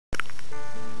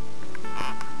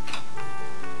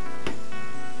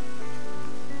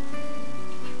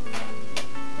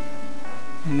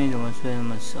么睡那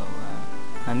么熟啊？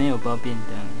还没有包便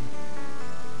当。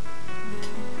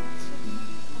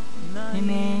妹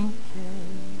妹，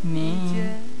妹妹，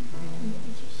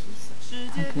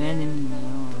好可爱的妹妹哦！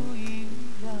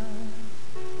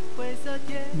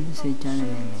你是谁家的妹妹？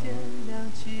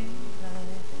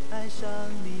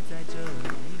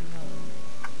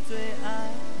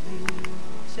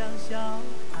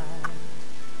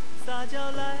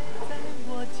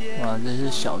哇，这是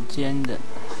小尖的，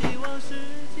你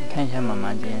看一下妈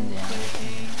妈今天怎样？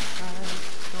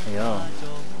哎呦，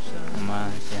妈妈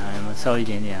怎样？有没有瘦一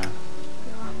点点啊？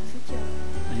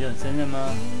哎呦，真的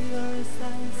吗？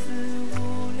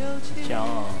骄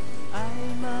傲，我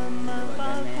的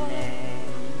妹妹。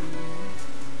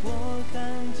哇，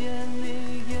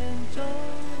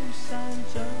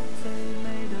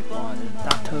这是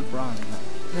Dr. Brown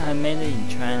这还 Made in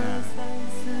China。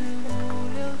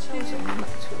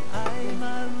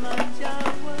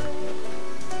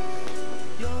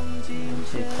而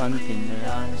且宽屏的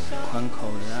啦，宽口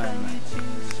的爱买，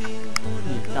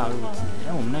也大陆制。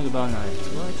但我们那个不知道哪里出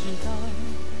的。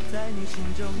在你心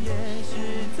中也是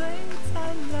最灿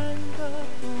烂的，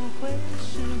不会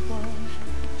失望。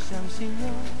相信我，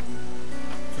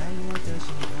在我的心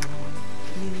头，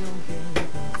你永远都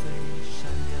最闪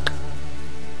亮。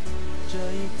这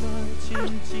一刻，请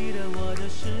记得我的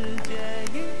世界，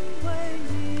因为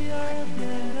你而变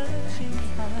得精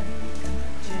彩。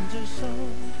牵着手，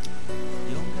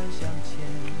勇敢向前，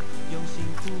用幸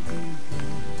福预约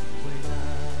未来。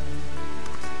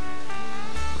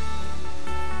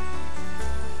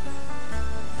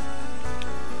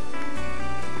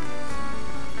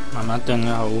妈妈等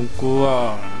了好无辜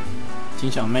哦，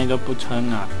金小妹都不撑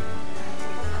啊。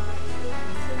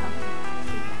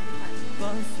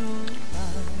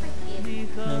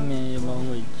妹妹有没有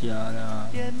回家啦？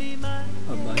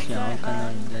爸爸想要看到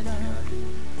你在家里。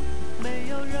没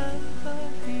有任何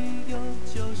理由，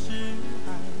就是爱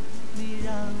你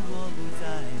让我不再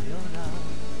流浪，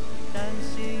担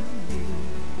心你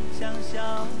像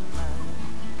小孩，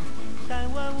但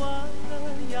忘了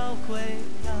要回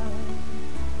来。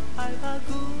害怕孤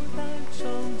单冲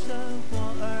着我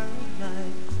而来，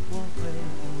我会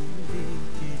努力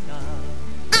抵挡。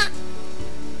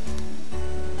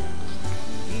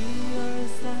1、2、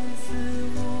3、4、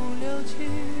5、6、7，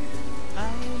爱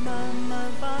慢慢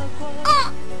发光。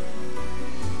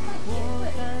我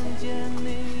看见你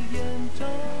眼中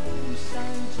闪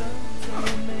着最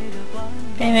美的光芒。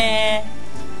妹妹。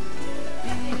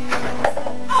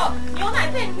哦，牛奶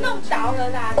被你弄倒了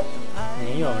啦！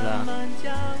没有啦。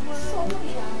受不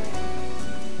了哎！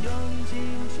用尽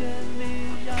全力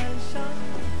燃烧，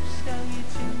像一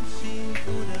群幸福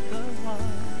的渴望。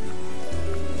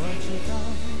我知道，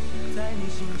在你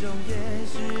心中也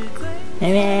是最灿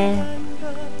烂的，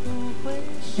不会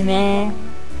失望。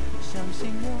相信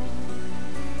我，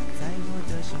在我的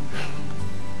心头，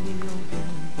你永远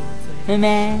都最闪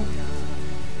亮。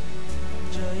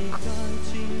这一刻，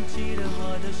请记得我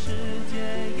的世界，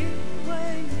因为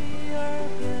你而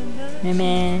变得。妹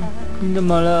妹，你怎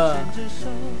么了？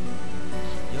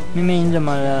妹妹，你怎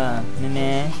么了？妹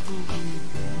妹，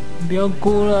你不要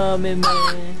哭了，妹妹。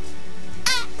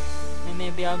妹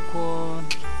妹不要哭，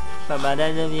爸爸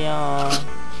在这边哦。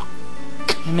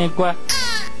妹妹乖，妹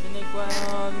妹乖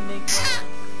哦，妹妹乖。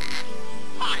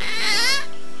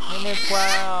妹妹乖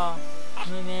哦，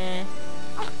妹妹。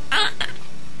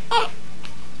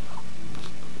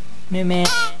妹妹。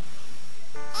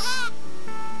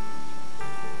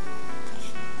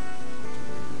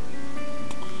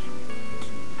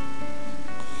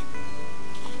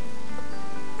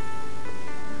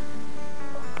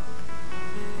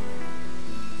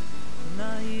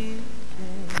那一天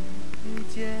遇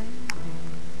见你，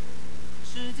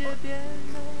世界变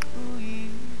得不一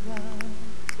样，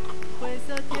灰色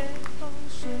天空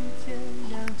瞬间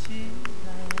亮起来，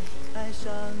爱上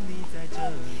你在这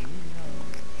里。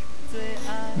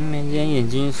妹妹今天眼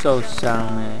睛受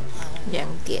伤哎2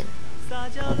点，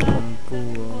好恐怖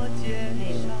哦！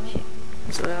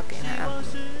说要给他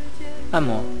按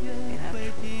摩，给他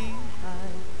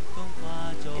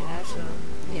什么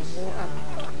脸窝按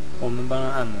摩？我们帮他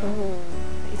按摩。哦，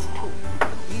一直吐。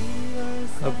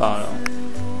喝饱了。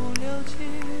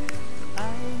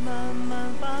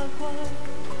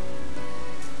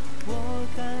我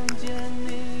看见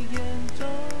你眼中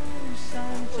闪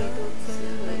着最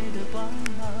美的光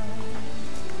芒。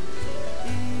1、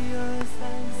2、3、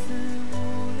4、5、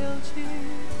6、7。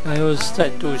他又再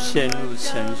度陷入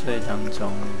沉睡当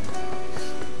中。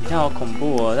你看好恐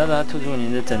怖哦！要不要吐出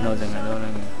你的枕头，整个都那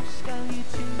个。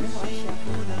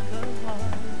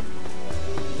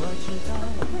我知道，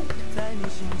在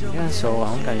你看手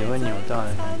好像感觉会扭到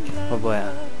的感觉，会不会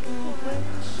啊？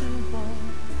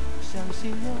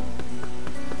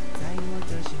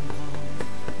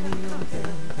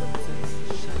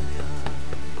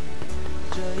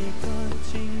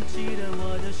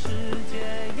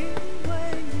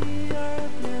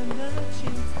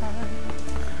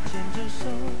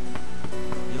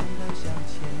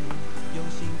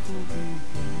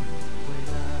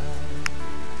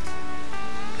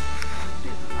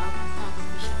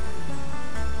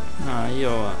哪有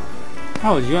啊？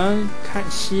我觉得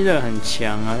吸的很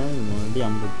强啊，但怎么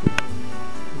量不多？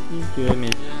我是觉得每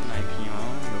次奶瓶好像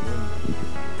有问题，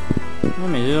因为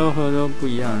每次都喝都不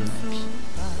一样的奶瓶。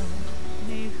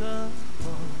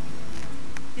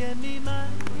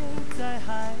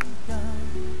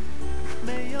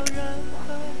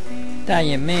大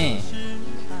眼妹，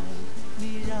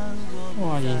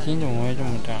哇，眼睛怎么会这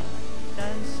么大？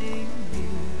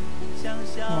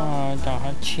哇，打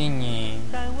哈欠耶！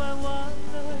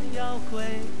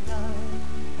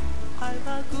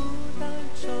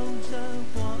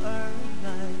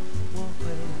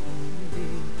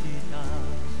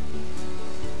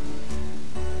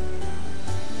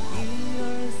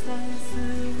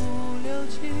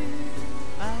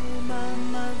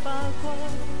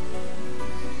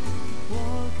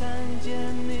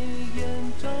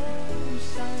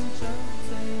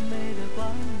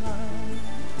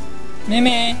妹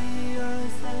妹，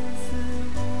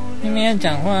妹妹要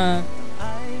讲话，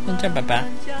要叫爸爸。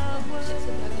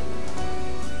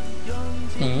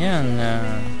怎样啊？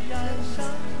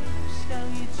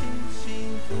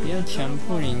不要强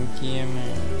迫人家嘛。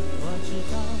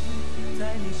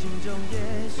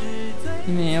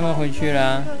妹妹要不要回去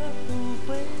啦？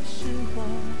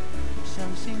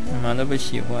妈妈都不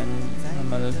喜欢你，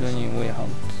妈妈都说你胃好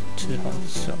吃好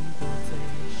瘦。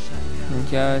人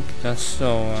家比较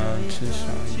瘦啊，吃少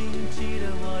一点。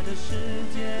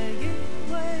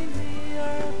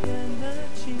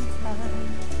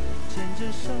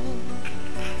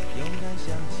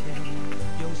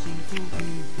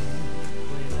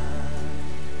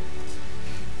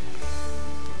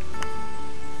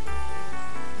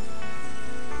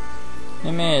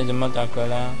妹妹怎么打嗝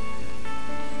啦？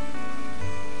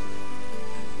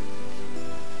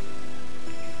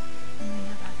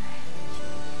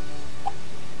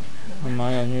妈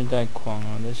妈有虐待狂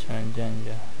啊，都喜欢这样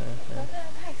子喝。真的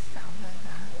太少了啦，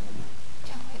这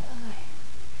样会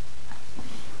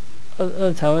饿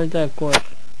饿才会再过。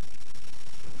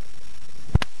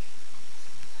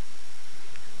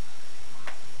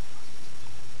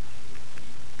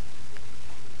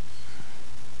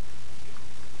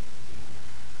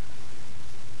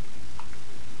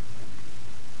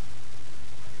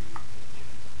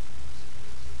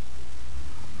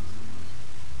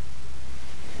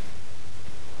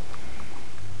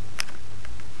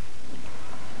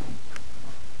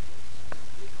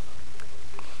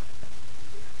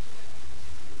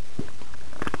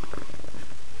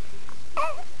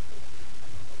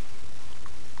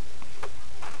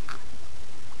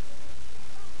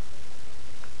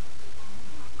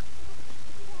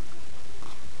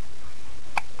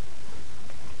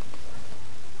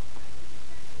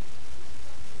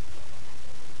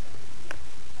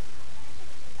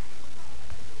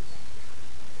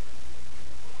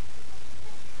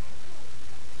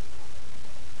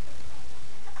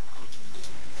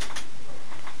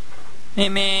妹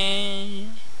妹，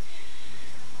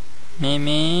妹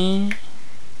妹，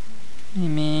妹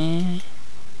妹，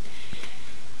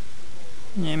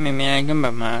你妹妹来跟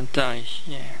爸爸照一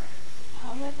下。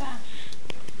好了吧？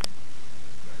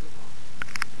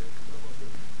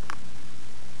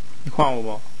你看我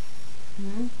不？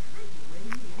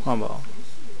看不？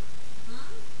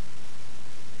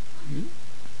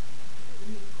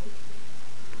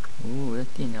我在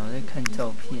电脑在看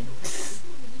照片，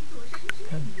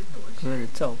看哥的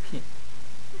照片。